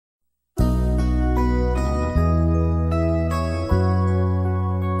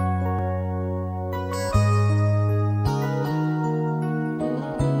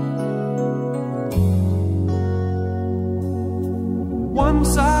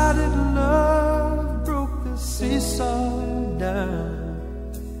saw down,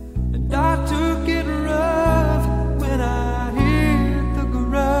 and I took it rough when I hit the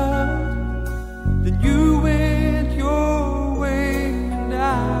ground. Then you went your way and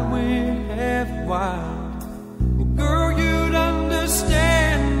I went half wild. Well, girl, you'd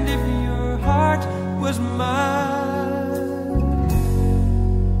understand if your heart was mine.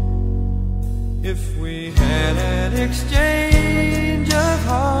 If we had an exchange of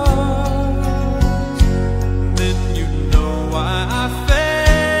hearts, then you'd know why I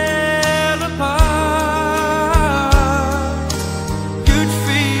fell apart. You'd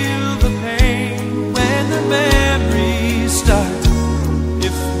feel the pain when the memories start.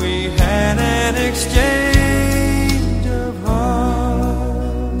 If we had an exchange of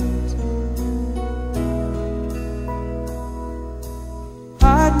hearts,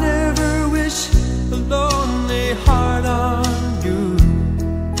 I'd never wish a lonely heart on you.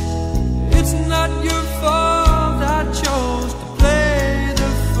 It's not your fault I chose to play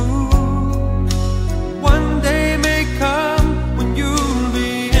the fool. One day may come when you'll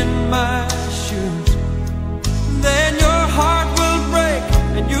be in my shoes. Then your heart will break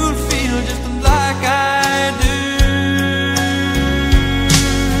and you'll feel just like I do.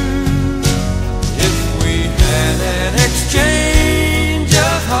 If we had an exchange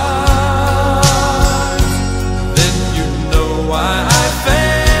of hearts, then you'd know why I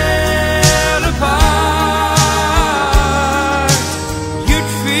fell apart. You'd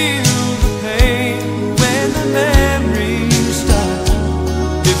feel the pain when the memories start.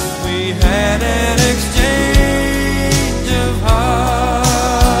 If we had an exchange of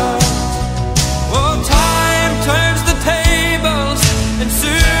hearts. Oh, time turns the tables, and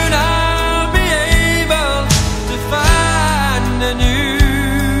soon I'll be able to find a new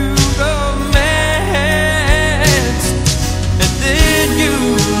romance. And then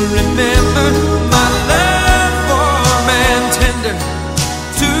you'll remember my love warm and tender,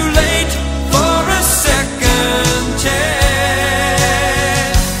 too late for a second chance.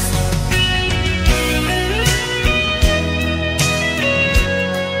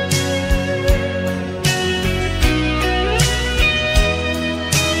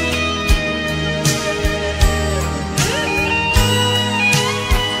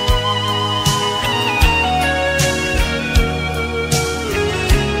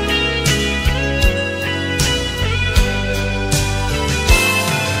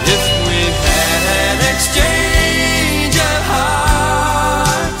 If we had an exchange of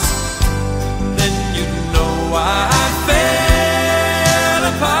hearts, then you'd know why I fell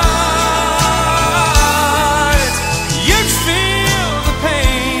apart. You'd feel the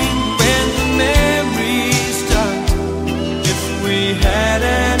pain when the memories start. If we had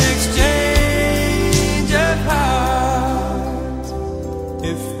an exchange of hearts,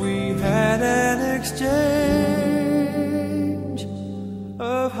 if we had an exchange